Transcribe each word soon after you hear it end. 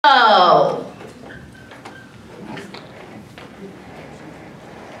go.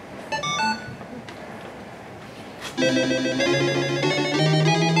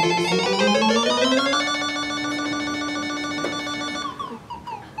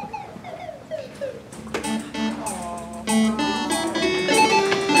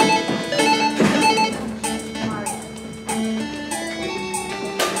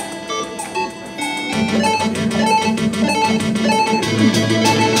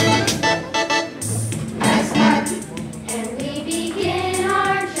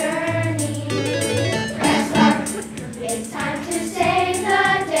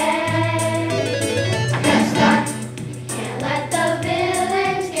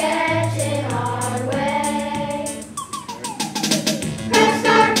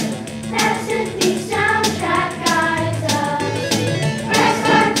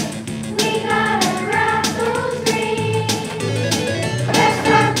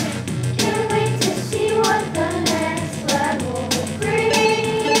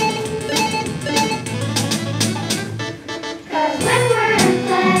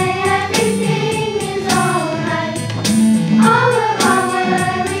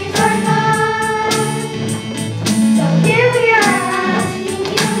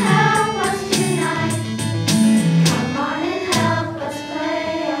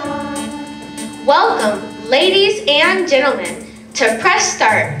 Welcome, ladies and gentlemen, to Press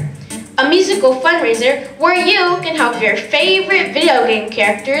Start, a musical fundraiser where you can help your favorite video game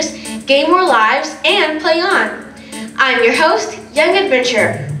characters gain more lives and play on. I'm your host, Young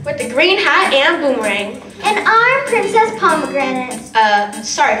Adventurer, with the green hat and boomerang. And I'm Princess Pomegranate.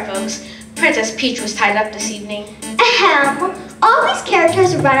 Sorry folks, Princess Peach was tied up this evening. Ahem. All these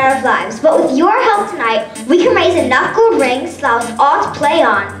characters run out of lives, but with your help tonight, we can raise enough gold rings to allow us all to play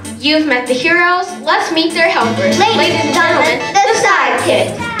on. You've met the heroes, let's meet their helpers. Ladies and gentlemen, the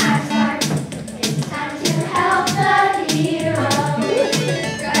sidekicks. It's time to help the heroes.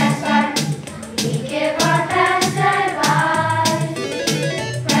 Press start, we give our best advice.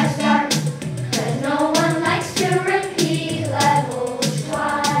 Press start, 'cause no one likes to repeat levels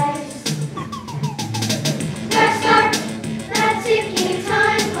twice. Press start, that ticking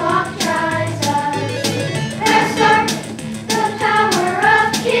time clock drives us. Press start, the power up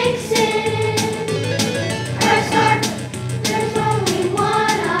kicks in. Press start, there's only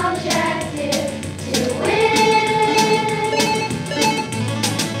one objective to win.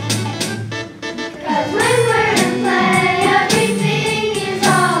 'Cause when we're in play, everything is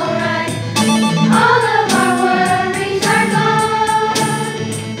alright. All of our worries are gone.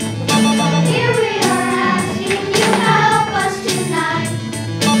 Here we are asking you help us tonight.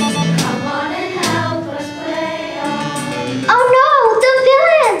 Come on and help us play on. Oh no, the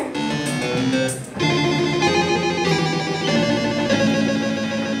villain!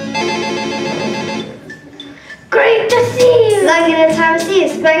 Great to see you! Like in a time to see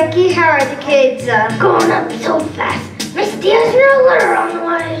Spiky, how are the kids? Going up so fast. Misty has your letter on the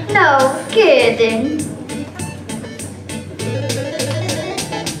way. No kidding.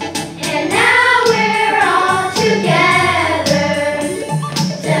 And now we're all together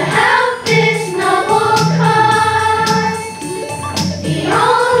to help this noble cause. The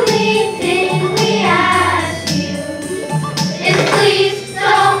only thing we ask you is please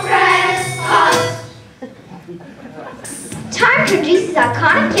don't press pause. Time to introduce these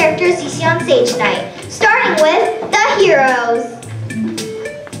iconic characters you see on stage tonight, starting with the heroes.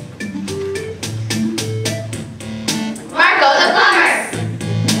 Marco the Plumber,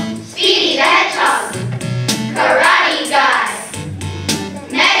 Speedy the Hedgehog, Karate Guy,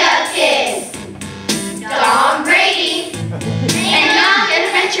 Mega Kid, Tom Brady, and Young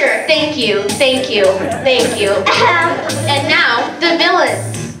Adventurer. Thank you, thank you, thank you. And now, the villains.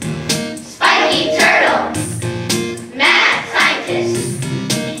 Spiky Turtle, Mad Scientist,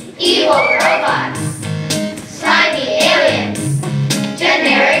 Evil Robot, Slimy Alien,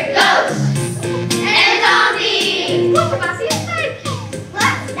 Generic Ghost, and Zombie.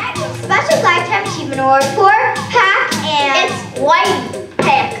 Special Lifetime Achievement Award for Pac-Man. It's White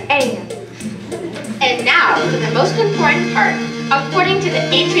Pac-Man. And now, for the most important part. According to the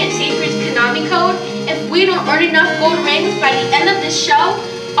Ancient Secrets Konami Code, if we don't earn enough gold rings by the end of this show,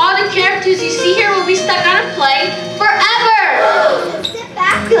 all the characters you see here will be stuck on a play forever! Sit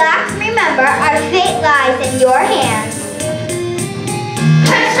back, relax, and remember, our fate lies in your hands.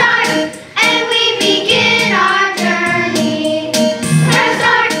 Press start, and we begin our journey. Press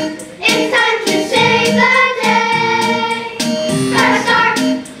start, it's time to save the day. Press start,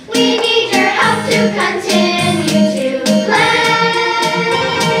 we need your help to continue to play.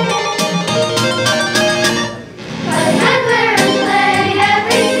 'Cause when we're in play,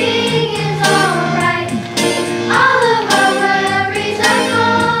 everything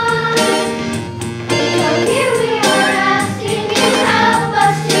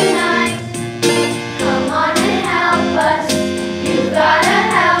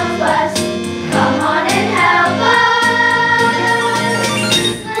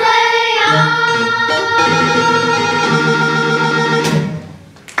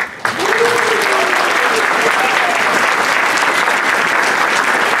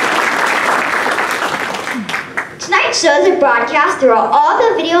Tonight's shows are broadcast throughout all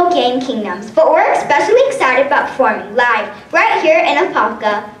the video game kingdoms, but we're especially excited about performing live right here in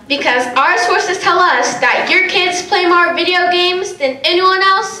Apopka. Because our sources tell us that your kids play more video games than anyone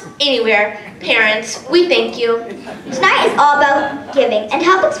else, anywhere. Parents, we thank you. Tonight is all about giving, and to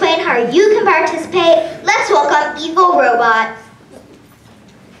help explain how you can participate, let's welcome Evil Robots.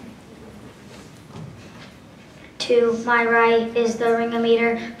 To my right is the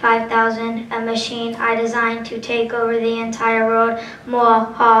Ringometer 5000, a machine I designed to take over the entire world.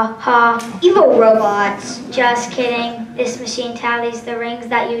 Mwah ha ha. Evil Robots. Just kidding. This machine tallies the rings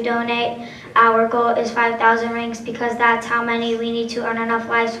that you donate. Our goal is 5,000 rings because that's how many we need to earn enough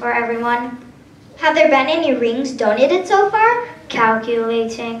lives for everyone. Have there been any rings donated so far?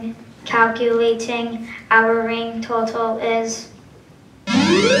 Calculating. Our ring total is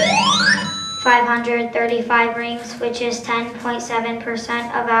 535 rings, which is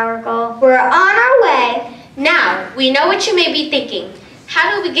 10.7% of our goal. We're on our way. Now, we know what you may be thinking.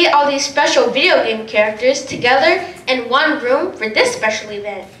 How do we get all these special video game characters together in one room for this special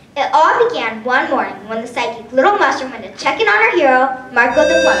event? It all began one morning when the psychic Little Mushroom went to check in on our hero, Marco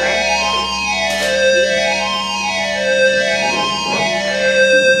the Plumber.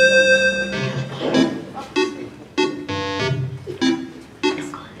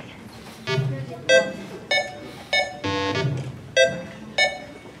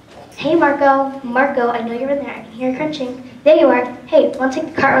 Hey Marco, I know you're in there. I can hear you crunching. There you are. Hey, want to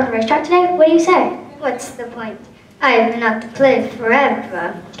take the car on the racetrack today? What do you say? What's the point? I've not played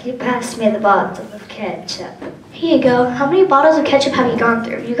forever. Can you pass me the bottle of ketchup? Here you go. How many bottles of ketchup have you gone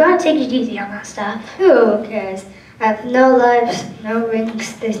through? You gotta take it easy on that stuff. Who cares? I have no lives, no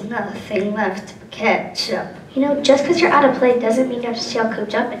rings, there's nothing left but ketchup. You know, just because you're out of play doesn't mean you have to stay all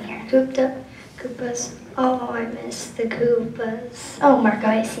cooped up in here. Cooped up? Koopas? Oh, I miss the Koopas. Oh, Marco,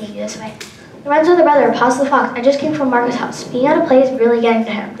 I see you this way. Lorenzo the brother, Paz the fox. I just came from Marco's house. Being out of play is really getting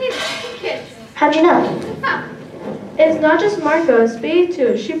to him. How'd you know? It's not just Marco, it's Bea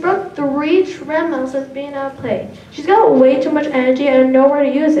too. She broke 3 treadmills since being out of play. She's got way too much energy and nowhere to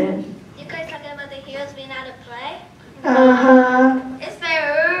use it. You guys talking about the heroes being out of play? Uh-huh. It's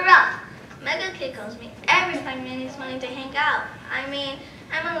very rough. Mega Kid calls me every 5 minutes wanting to hang out. I mean,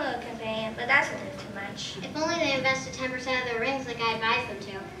 I'm a little convenient, but that's a little too much. If only they invested 10% of their rings like I advised them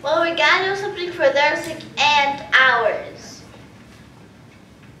to. Well, we gotta do something for their sake and ours.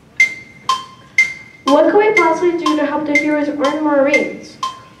 What can we possibly do to help the heroes earn more rings?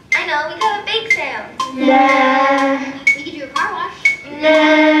 I know, we got a bake sale. Nah. We could do a car wash.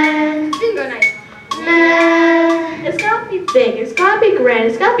 Nah. Bingo night. Nah. It's gotta be big, it's gotta be grand,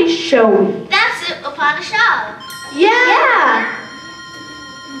 it's gotta be showy. That's it upon a show. Yeah!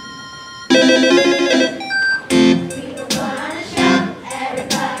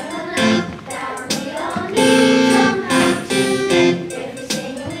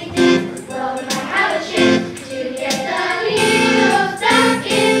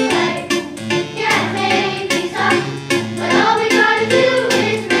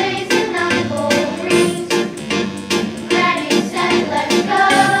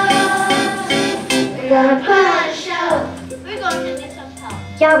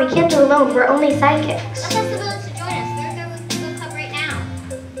 Yeah, we can't do it alone. We're only sidekicks. Let's ask the village to join us. They're in their book club right now.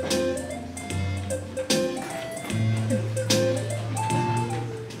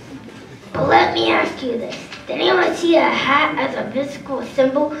 But let me ask you this. Did anyone see a hat as a physical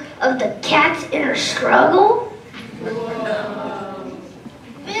symbol of the cat's inner struggle? Villains!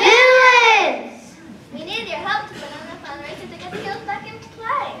 We need your help to put on a fundraiser to get the heroes back into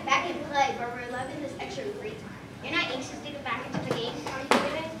play. Back in play, where we're loving this extra free time. You're not anxious to get back into the game, are you kidding?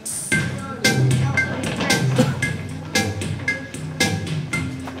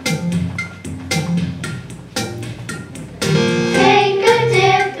 Take a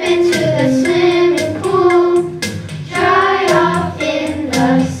dip into the swimming pool. Dry off in the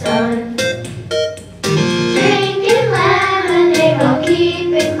sun. Drinking lemonade will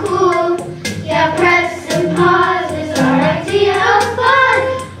keep it cool. Yeah, press and pause is our idea of fun.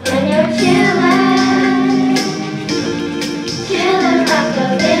 When you're chillin', chillin' like a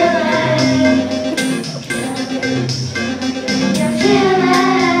villain. You're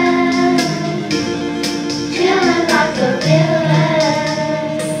chillin', chillin' like a villain.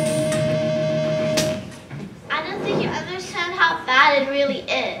 I don't think you understand how bad it really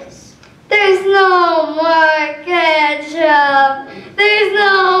is. There's no more ketchup. There's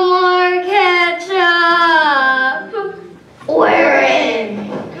no more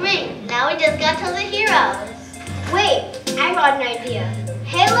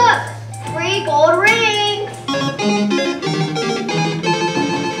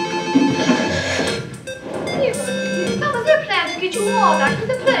all back to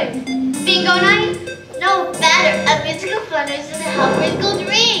the play. Bingo night? No better. A musical fundraiser to help raise gold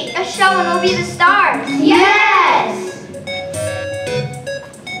rings. A show and we'll be the stars. Yes!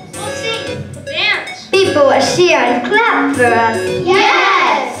 We'll sing, dance. People will cheer and clap for us.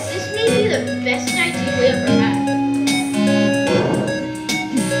 Yes! This may be the best idea we ever had.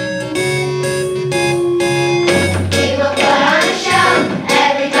 We will put on a show.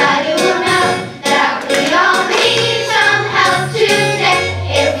 Everybody will know that we all need some help today.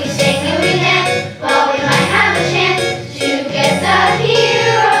 If we sing and we dance, well, we might have a chance to get the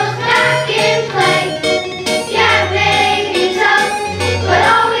heroes back in play. Yeah, it may be tough, but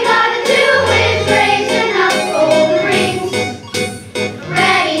all we gotta do is raise enough gold rings.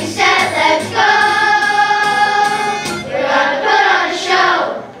 Ready, set, let's go. We're gonna put on a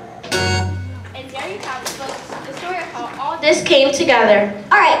show. And there you have it, folks. The story of how all this came together.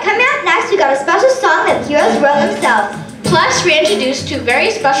 Alright, coming up next, we got a special song that the heroes wrote themselves. Plus, we introduced two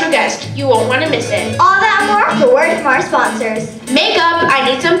very special guests. You won't want to miss it. All that and more after a word from our sponsors. Makeup,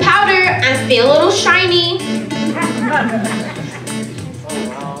 I need some powder. I feel a little shiny.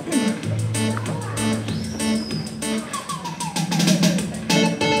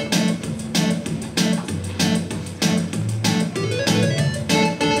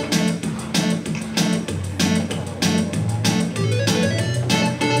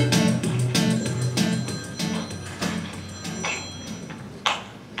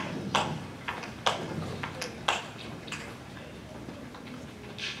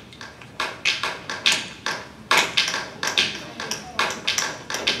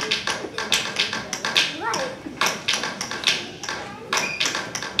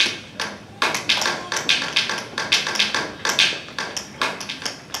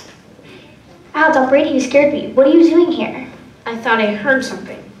 Ow, Tom Brady, you scared me. What are you doing here? I thought I heard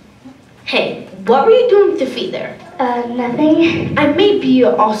something. Hey, what were you doing with your feet there? Nothing. I may be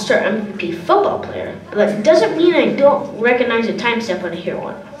an all-star MVP football player, but that doesn't mean I don't recognize a time step when I hear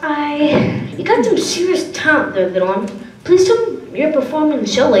one. You got some serious talent there, little one. Please tell me you're performing the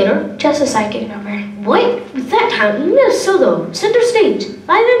show later. Just a sidekick number. What? With that talent, you need a solo, center stage.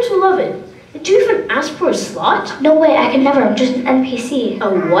 Lions will love it. Did you even ask for a slot? No way, I can never. I'm just an NPC. A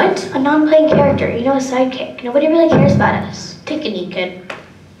what? A non-playing character, you know, a sidekick. Nobody really cares about us. Take a knee, kid.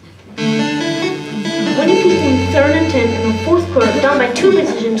 When you beat them 3rd and 10 in the 4th quarter, down by 2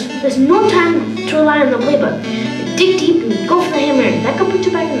 positions, there's no time to rely on the playbook. Dig deep and go for the Hail Mary. That could put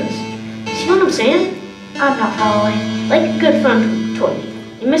you back in this. See what I'm saying? I'm not following. Like a good friend told me.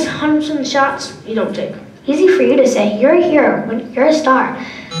 You miss hundreds of the shots you don't take. Easy for you to say. You're a hero. When you're a star.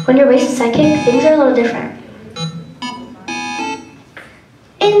 When you're racing sidekick, things are a little different.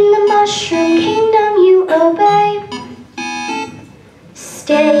 In the mushroom kingdom you obey.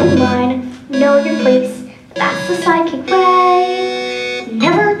 Stay in line, know your place. That's the sidekick way.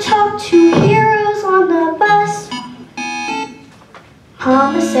 Never talk to heroes on the bus.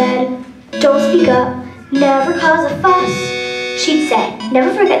 Mama said, don't speak up, never cause a fuss. She'd say,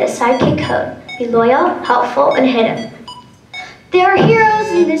 never forget the sidekick code. Be loyal, helpful, and hidden. There are heroes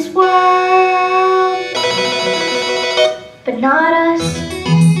in this world, but not us.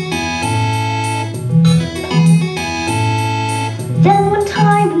 Then one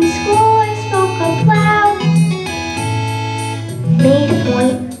time in school I spoke up loud, made a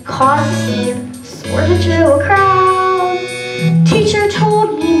point, caused a scene, sort of drew a crowd. Teacher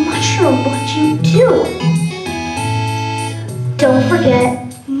told me, Mushroom, what'd you do? Don't forget,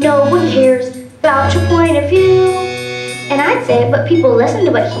 no one cares about your point of view. And I'd say, but people listen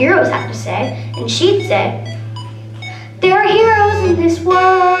to what heroes have to say. And she'd say, there are heroes in this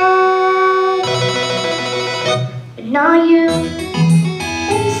world, but not you.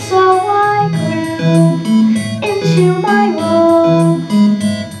 And so I grew into my role,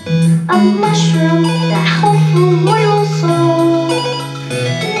 a mushroom, that hopeful, loyal soul.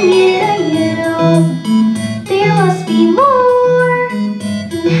 And yeah, you, there must be more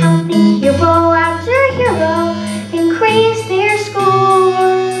than helping hero after hero increase their score.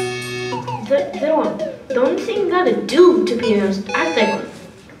 The only thing you gotta do to be an athlete,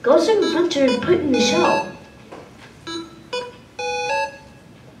 go sing adventure and put in the show.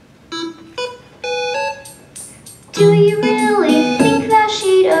 Do you really think that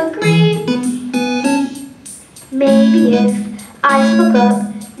she'd agree? Maybe if I spoke up,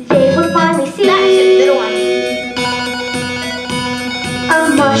 they would finally see. That's it, little one. A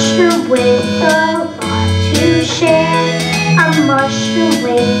mushroom with a lot to share. A mushroom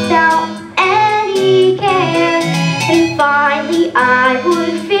without any care. And finally I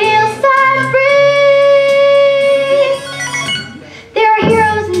would feel set free. There are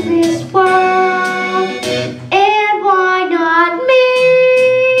heroes in this world, and why not me?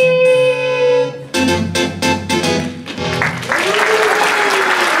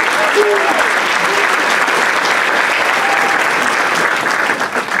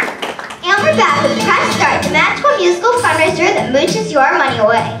 back with Press Start, the magical musical fundraiser that mooches your money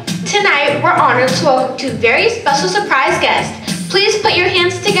away. Tonight, we're honored to welcome two very special surprise guests. Please put your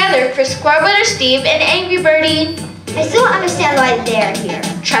hands together for Square Brother Steve and Angry Birdie. I still don't understand why they're here.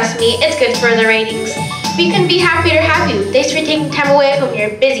 Trust me, it's good for the ratings. We can be happy to have you. Thanks for taking time away from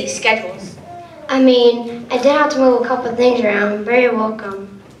your busy schedules. I mean, I did have to move a couple of things around. Very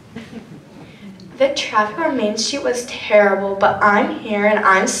welcome. The traffic on Main Street was terrible, but I'm here and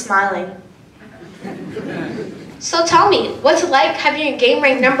I'm smiling. So tell me, what's it like having your game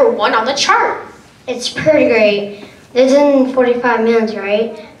ranked #1 on the chart? It's pretty great. It's in 45 minutes,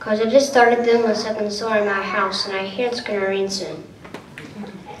 right? Because I just started doing the second story in my house and I hear it's going to rain soon.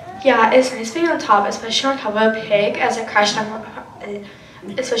 Yeah, it's nice being on top, especially on top of a pig as it crashed down,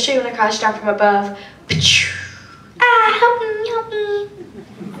 especially when it crashed down from above. Ah, help me, help me.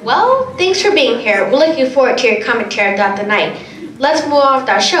 Well, thanks for being here. We're looking forward to your commentary throughout the night. Let's move on with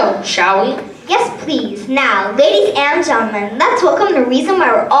our show, shall we? Yes, please. Now, ladies and gentlemen, let's welcome the reason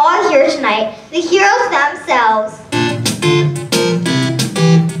why we're all here tonight, the heroes themselves.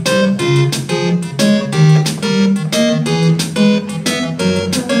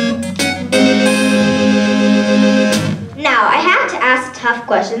 Now, I have to ask a tough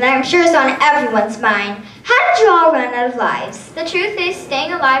question that I'm sure is on everyone's mind. How did you all run out of lives? The truth is,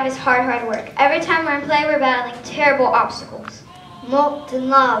 staying alive is hard work. Every time we're in play, we're battling terrible obstacles. Molten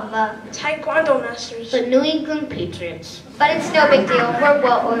lava. Taekwondo masters. The New England Patriots. But it's no big deal. We're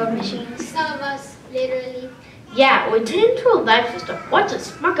well-oiled machines. Some of us, literally. Yeah, we turned into a live system. Watch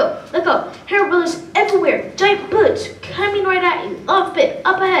this. Marco, look up. Hero brothers everywhere. Giant boots coming right at you. Lava pit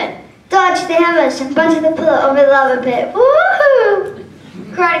up ahead. Dodge the ambush and bunch of the pillow over the lava pit. Woohoo!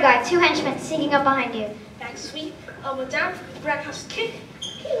 Karate guy, 2 henchmen sneaking up behind you. Back sweep, elbow down, roundhouse kick.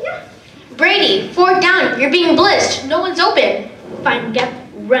 Brady, 4 down. You're being blitzed. No one's open. Find gap,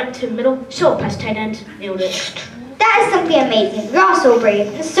 right to middle, show past tight end. Nailed it. That is something amazing. You're all so brave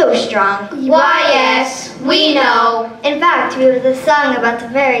and so strong. Why, yes, we know. In fact, we wrote a song about the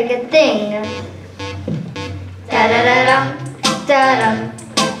very good thing. Da-da-da-dum, da-dum,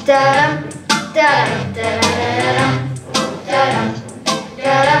 da-dum, da-dum, da-da-da-dum, da-dum,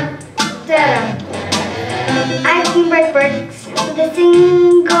 da-dum, da-dum. I can break bricks with a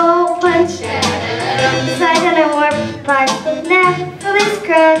single punch. Slide on a warp pipe with Netflix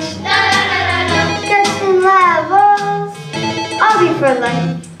crunch. Catching levels, I'll be for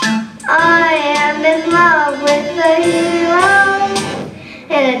life. I am in love with the hero.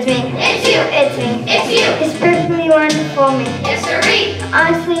 And it's me. It's you. It's me. It's you. It's perfectly wonderful me. Yes, sirree.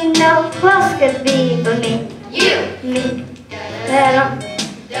 Honestly, no who else could be but me. You. Me. Da-dum.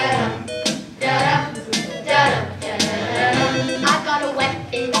 Da-dum, da-dum, da-dum, da-dum. I've got a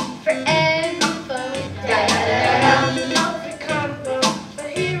weapon for every foe. Da-da-da-dum. The combo, the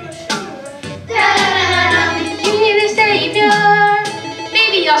hero show. Da-da-da-dum. You need a savior.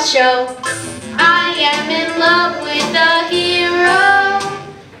 Maybe I'll show. I am in love with a hero.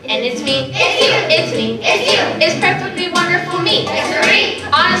 And it's me. It's you. It's me. It's you. It's perfectly wonderful me. Yes, sirree.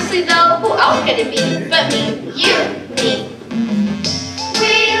 Honestly though, who else could it be but me? You. Me.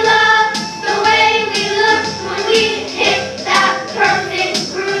 We love the way we look when we hit that perfect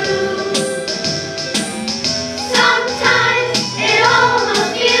groove. Sometimes it almost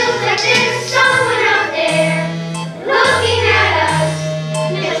feels like there's someone out there looking at us,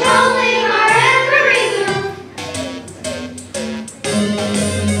 controlling our every move.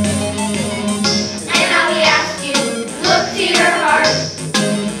 And now we ask you, look to your heart.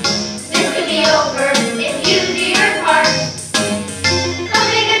 This could be over if you do your part. Come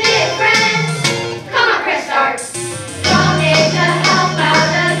make a difference. Come on, press start. Don't make a help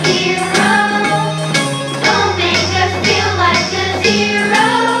out a hero. Don't make us feel like a zero.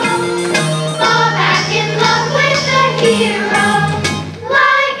 Fall back in love with a hero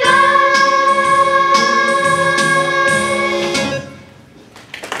like us.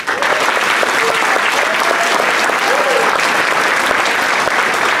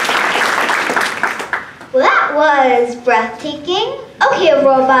 Well, that was breathtaking. Okay,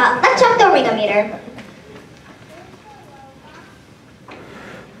 robot, let's check the Omega meter.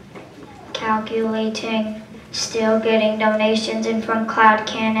 Calculating. Still getting donations in from Cloud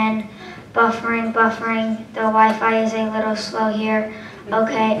Cannon. Buffering. The Wi-Fi is a little slow here.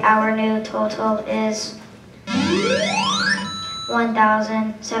 Okay, our new total is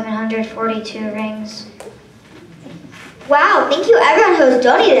 1,742 rings. Wow, thank you everyone who has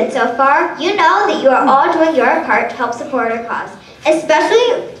donated so far. You know that you are all doing your part to help support our cause.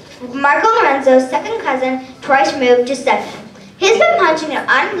 Especially Marco Lorenzo's second cousin, twice removed, Giuseppe. He's been punching an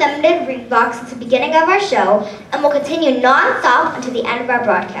unlimited ring box since the beginning of our show and will continue non-stop until the end of our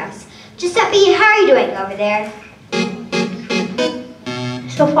broadcast. Giuseppe, how are you doing over there?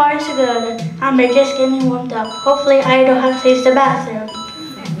 So far, so good. I'm just getting warmed up. Hopefully, I don't have to use the bathroom.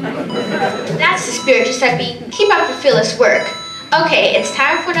 That's the spirit, Giuseppe. Keep up the fearless work. Okay, it's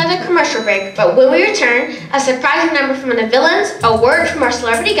time for another commercial break, but when we return, a surprising number from the villains, a word from our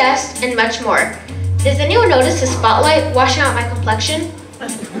celebrity guest, and much more. Does anyone notice the spotlight washing out my complexion?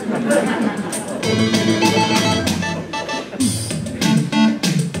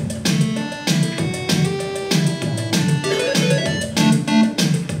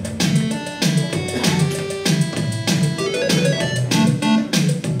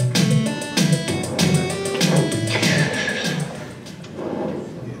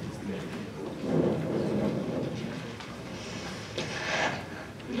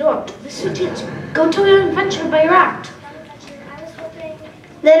 Look, this is teacher. Go tell your invention by your act.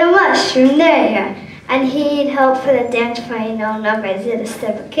 Little mushroom, there. And he'd help for the dance playing no number. Is it a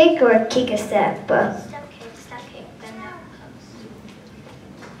step of cake or a kick a step? Step cake, then no post.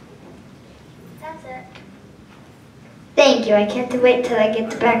 That's it. Thank you. I can't wait till I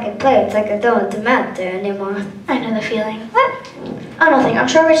get back and play. It's like I don't want them out there anymore. I know the feeling. What? Oh, nothing. I'm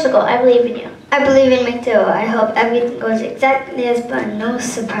sure reach the goal. I believe in you. I believe in me too. I hope everything goes exactly as planned. No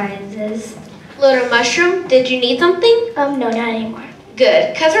surprises. Little Mushroom, did you need something? No, not anymore.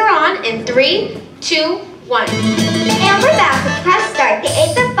 Good, because we're on in 3, 2, 1. And we're back with Press Start, the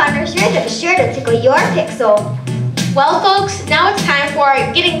 8th of Funders here that is sure to tickle your pixel. Well, folks, now it's time for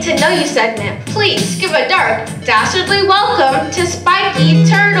our Getting to Know You segment. Please give a dark, dastardly welcome to Spiky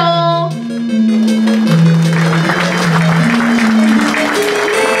Turtle.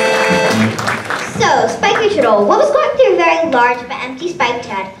 So, Spiky Turtle, what was going through your very large but empty spiked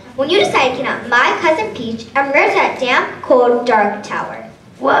head when you decided to kidnap my cousin Peach and bring her to that damp, cold, dark tower?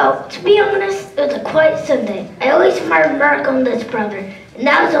 Well, to be honest, it was a quiet Sunday. I always admired Mark on this brother, and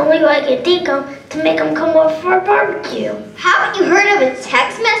that was the only way I could think of to make him come over for a barbecue. Haven't you heard of a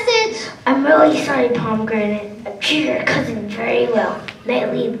text message? I'm really sorry, Pomegranate. I treated your cousin very well.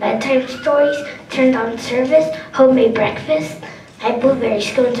 Nightly bedtime stories, turned on service, homemade breakfast. My blueberry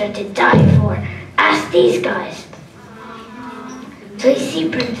scones are to die for. Ask these guys. So you see,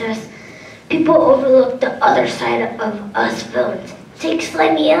 Princess, people overlook the other side of us villains. Take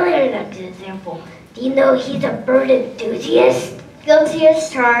Slimy Alien as an example. Do you know he's a bird enthusiast? Guilty as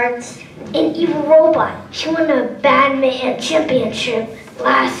charged. An evil robot. She won a badminton championship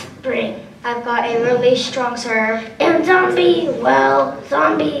last spring. I've got a really strong serve. And zombie, well,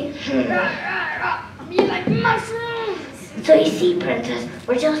 zombie, You like mushrooms? So you see, Princess,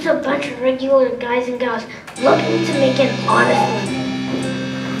 we're just a bunch of regular guys and gals looking to make an honest living.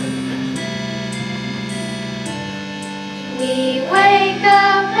 We wake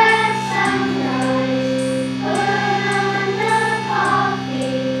up at sunrise, put on the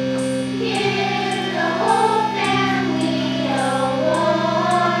coffee, give the whole family a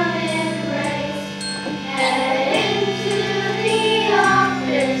warm embrace, head into the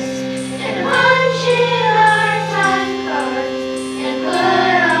office and punch in our time cards and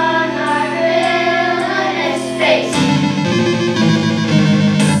put on our villainous face.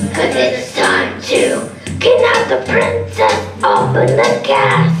 'Cause it's time to kidnap the princess, open the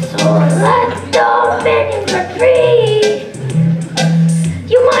castle, let the minions for free.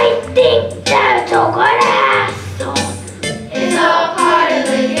 You might think that's all quite a hassle. It's all part of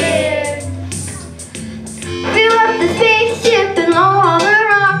the game. Fill up the spaceship and lower all the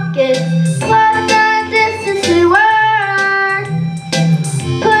rockets. Plus the distance to work.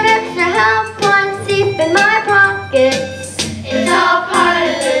 Put extra health points deep in my pockets. It's all part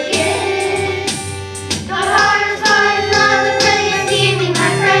of the game. The hardest part is not the playing teaming,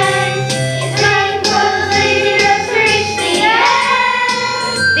 my friends. It's waiting for the leaders to reach the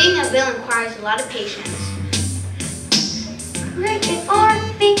end. Being a villain requires a lot of patience. Create an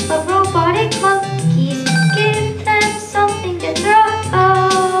army of robotic monkeys. Give them something to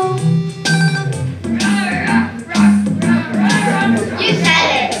throw. You said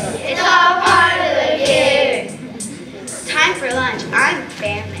it. It's all part of the game. Time for lunch. I'm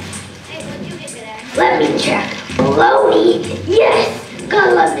famished. Hey, what'd you get today? Let me check. Bologna, yes.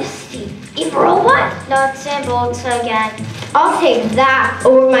 God love this seat. Evil robot? Nuts and bolts again. I'll take that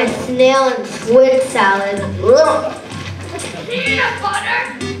over my snail and squid salad. Ugh. Peanut butter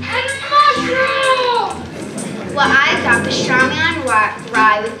and mushrooms. What I got pastrami on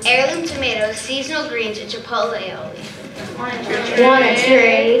rye with heirloom tomatoes, seasonal greens, and chipotle aioli. Want to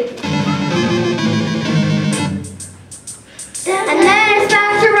trade? And then it's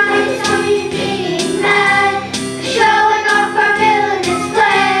back to running, zombie being mad, showing off our villainous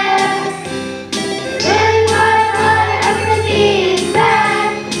flair. Really want everything being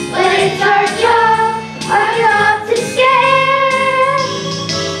bad, but it's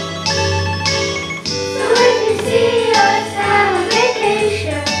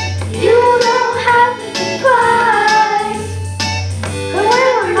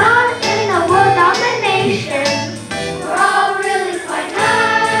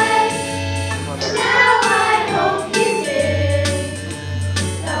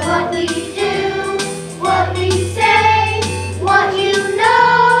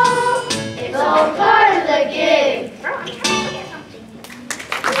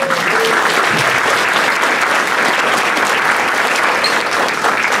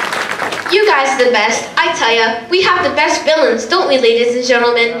the best. I tell ya, we have the best villains, don't we, ladies and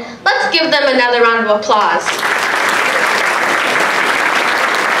gentlemen? Let's give them another round of applause.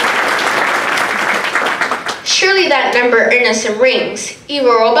 Surely that number earned us some rings.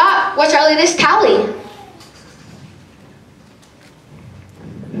 Evil Robot, what's our latest tally?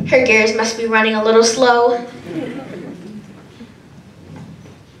 Her gears must be running a little slow.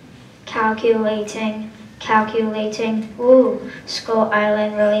 Calculating. Ooh, Skull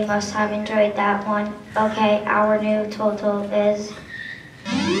Island really must have enjoyed that one. Okay, our new total is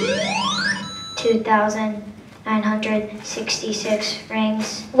 2,966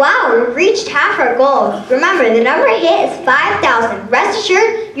 rings. Wow, we've reached half our goal. Remember, the number hit is 5,000. Rest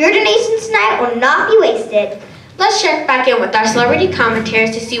assured, your donations tonight will not be wasted. Let's check back in with our celebrity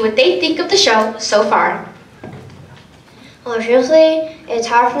commentators to see what they think of the show so far. Well, truthfully, it's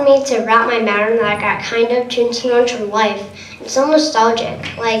hard for me to wrap my mind around that I got kind of tuned so much from life. It's so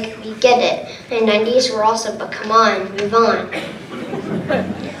nostalgic. Like, we get it. The 90s were awesome, but come on, move on.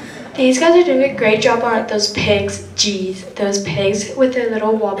 These guys are doing a great job on those pigs. Jeez, those pigs with their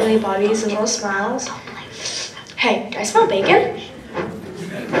little wobbly bodies and little smiles. Hey, do I smell bacon?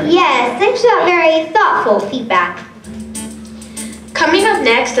 Yes, thanks for that very thoughtful feedback. Coming up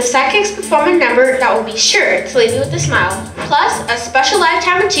next, the Sidekicks perform a number that will be sure to leave you with a smile. Plus, a special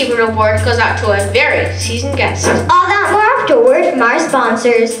Lifetime Achievement Award goes out to a very seasoned guest. All that more afterward from our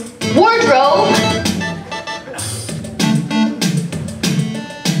sponsors. Wardrobe!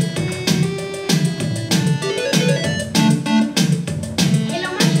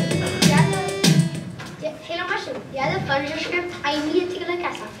 Hello, Mushroom. You have the furniture script? I need to take a look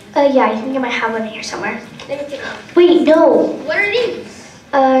at something. Yeah, I think I might have one here somewhere. Let me take a look. Wait, no. What are these?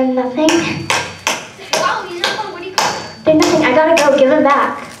 Nothing. Wow, these are fun. What do you call them? They're nothing. I gotta go. Give them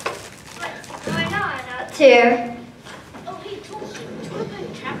back. Why not? Two. Oh, hey, Toolkit. Do you want to play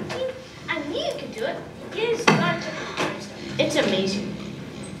trap team? I knew you could do it. Yes, you gotta check it out. It's amazing.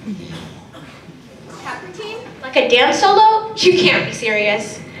 Trap team? Like a dance solo? You can't be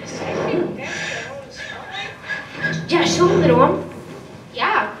serious. Yeah, show them, little one.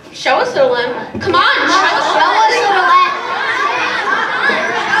 Yeah, show us, little one. Come on, show us, little one.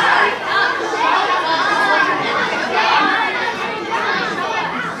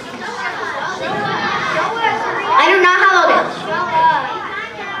 I do not have all this.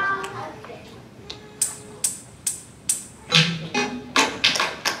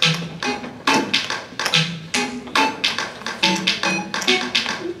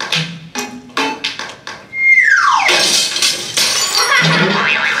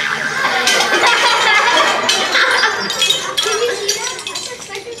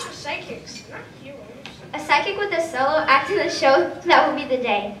 A psychic with a solo act in the show, that will be the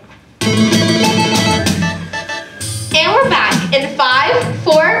day. And we're back in 5,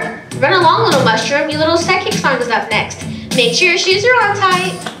 4, run along, little mushroom. Your little psychic song is up next. Make sure your shoes are on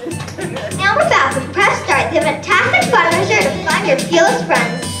tight. Now we're back with Press Start, the fantastic fundraiser to find your fearless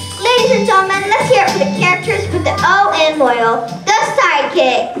friends. Ladies and gentlemen, let's hear it for the characters with the O in loyal, the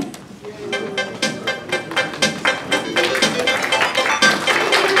Sidekicks.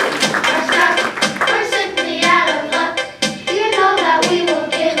 We're simply out of luck. You know that we will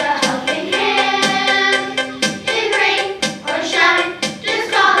give a helping hand. In rain or shine,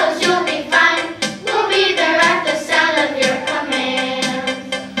 just call us, you'll be fine. We'll be there at the sound of your command.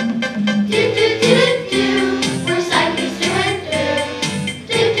 Do do do do, we're psychics through and through.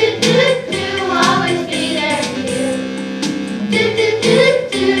 Do do do do, always be there for you. Do do do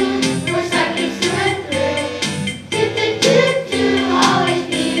do.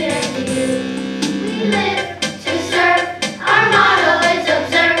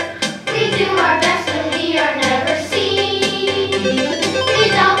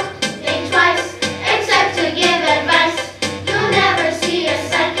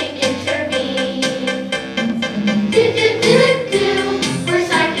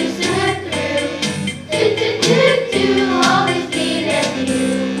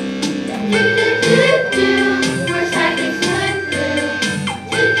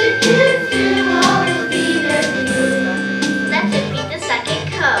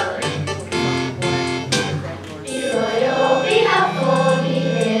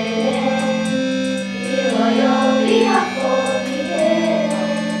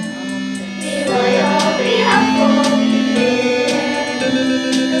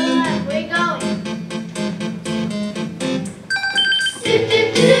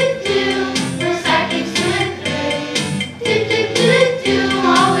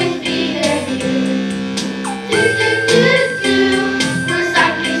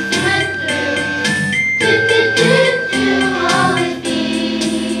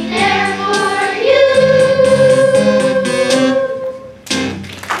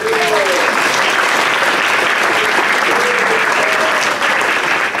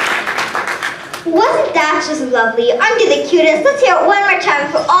 lovely. Aren't you the cutest? Let's hear it one more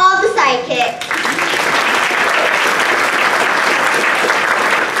time for all the sidekicks.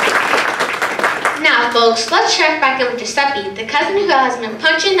 Now, folks, let's check back in with Giuseppe, the cousin who has been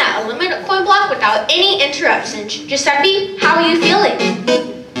punching that unlimited coin block without any interruptions. Giuseppe, how are you feeling?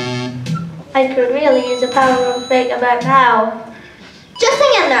 I could really use a powerful thing about now. Just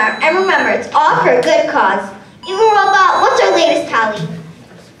hang in there, and remember, it's all for a good cause. Evil Robot, what's our latest tally?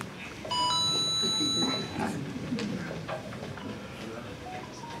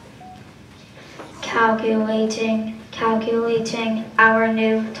 Calculating. Our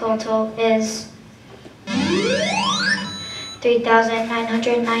new total is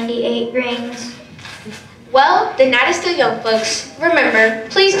 3,998 rings. Well, the night is still young, folks. Remember,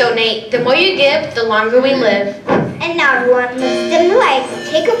 please donate. The more you give, the longer we live. And now, everyone, let's dim the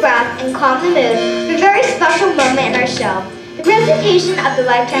lights, take a breath, and calm the mood for a very special moment in our show, the presentation of the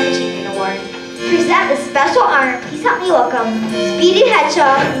Lifetime Achievement Award. To present the special honor, please help me welcome Speedy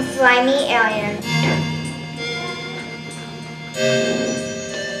Hedgehog and Slimy Alien.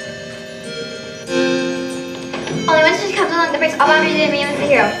 Only once she comes along that breaks all boundaries and remains the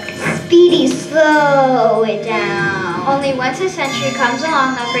hero. Speedy, slow it down. Only once a century comes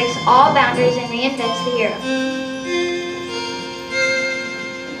along that breaks all boundaries and reinvents the hero.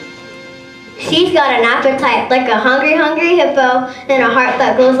 She's got an appetite like a hungry hippo and a heart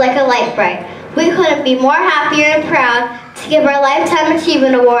that glows like a light bright. We couldn't be more happier and proud to give our Lifetime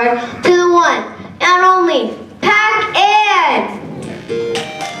Achievement Award to the one and only Pac-Ann!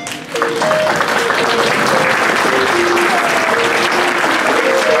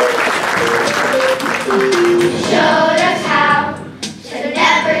 Showed us how to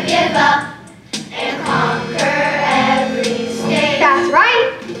never give up and conquer every stage. That's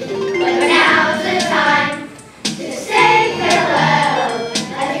right. But now's the time to say farewell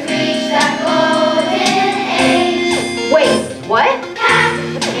as we reach that golden age. Wait, what?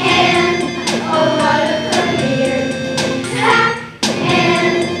 Pac-Man, oh what a career.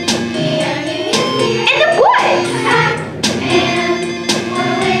 Pac-Man, the ending is near. And the what? Pac-Man,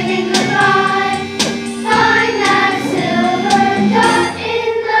 we're waving goodbye. Find that silver dot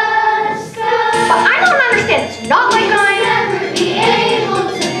in the sky. But I don't understand. It's not like You'll never be able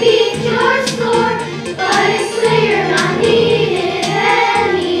to beat your score, but it's clear not needed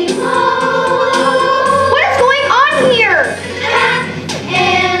anymore. What is going on here?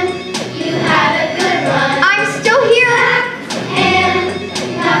 Pac-Man, you had a good run. I'm still here. Pac-Man,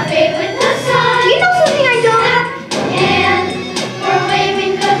 not fade with the sun. Do you know something I don't? And we're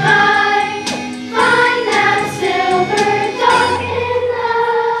waving goodbye. Find that silver dot in the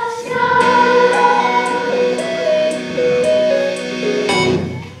sky.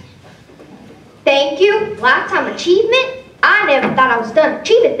 Thank you. Lifetime achievement? I never thought I was done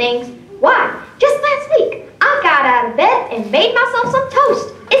achieving things. Why? Just last week, I got out of bed and made myself some toast.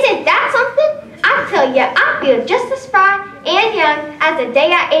 Isn't that something? I tell you, I feel just as spry and young as the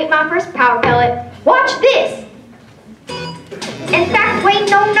day I ate my first power pellet. Watch this. In fact, wait,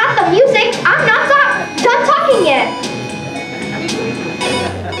 no, not the music. I'm not done talking yet.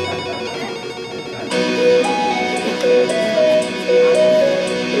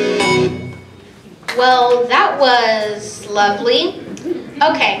 Well, that was lovely.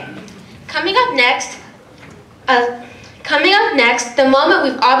 Okay, coming up next, the moment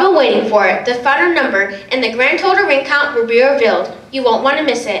we've all been waiting for, the final number and the grand total ring count will be revealed. You won't want to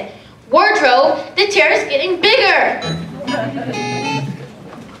miss it. Wardrobe, the tear is getting bigger.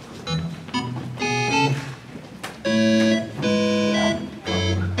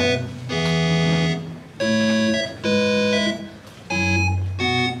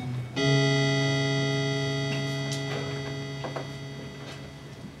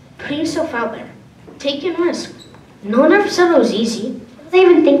 Putting yourself out there. Taking risks. No one ever said it was easy. What was I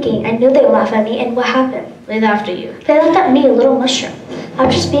even thinking? I knew they would laugh at me, and what happened? They laughed at you. They laughed at me, a little mushroom. I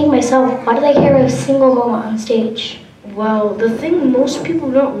was just being myself. Why did I care a single moment on stage? Well, the thing most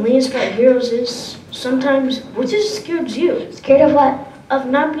people don't realize about heroes is sometimes what just scares you. Scared of what? Of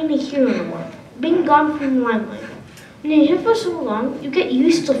not being a hero anymore. Being gone from the limelight. When you're here for so long, you get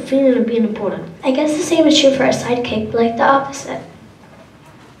used to feeling of being important. I guess the same is true for a sidekick, but like the opposite.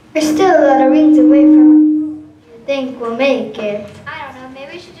 We're still a lot of rings away from you think we'll make it. I don't know,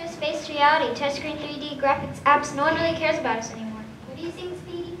 maybe we should just face reality. Touchscreen 3D graphics apps, no one really cares about us anymore. What do you think,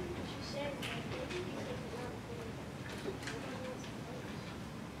 Speedy?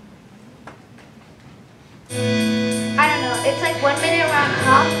 I don't know. It's like 1 minute we're on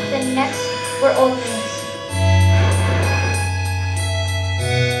top, then next we're old news.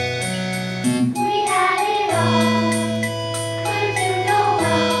 We had it all, could do no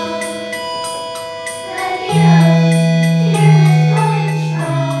wrong. The hero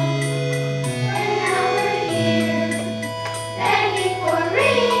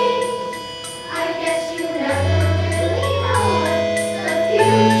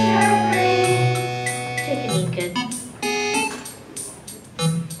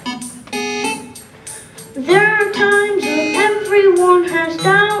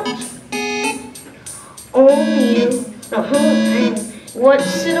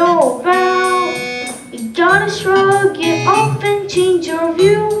What's it all about? You gotta shrug it off and change your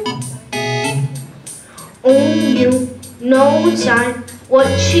view. Only you know inside what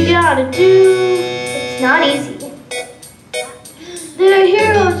you gotta do. It's not easy. There are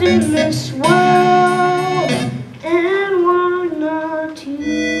heroes in this world.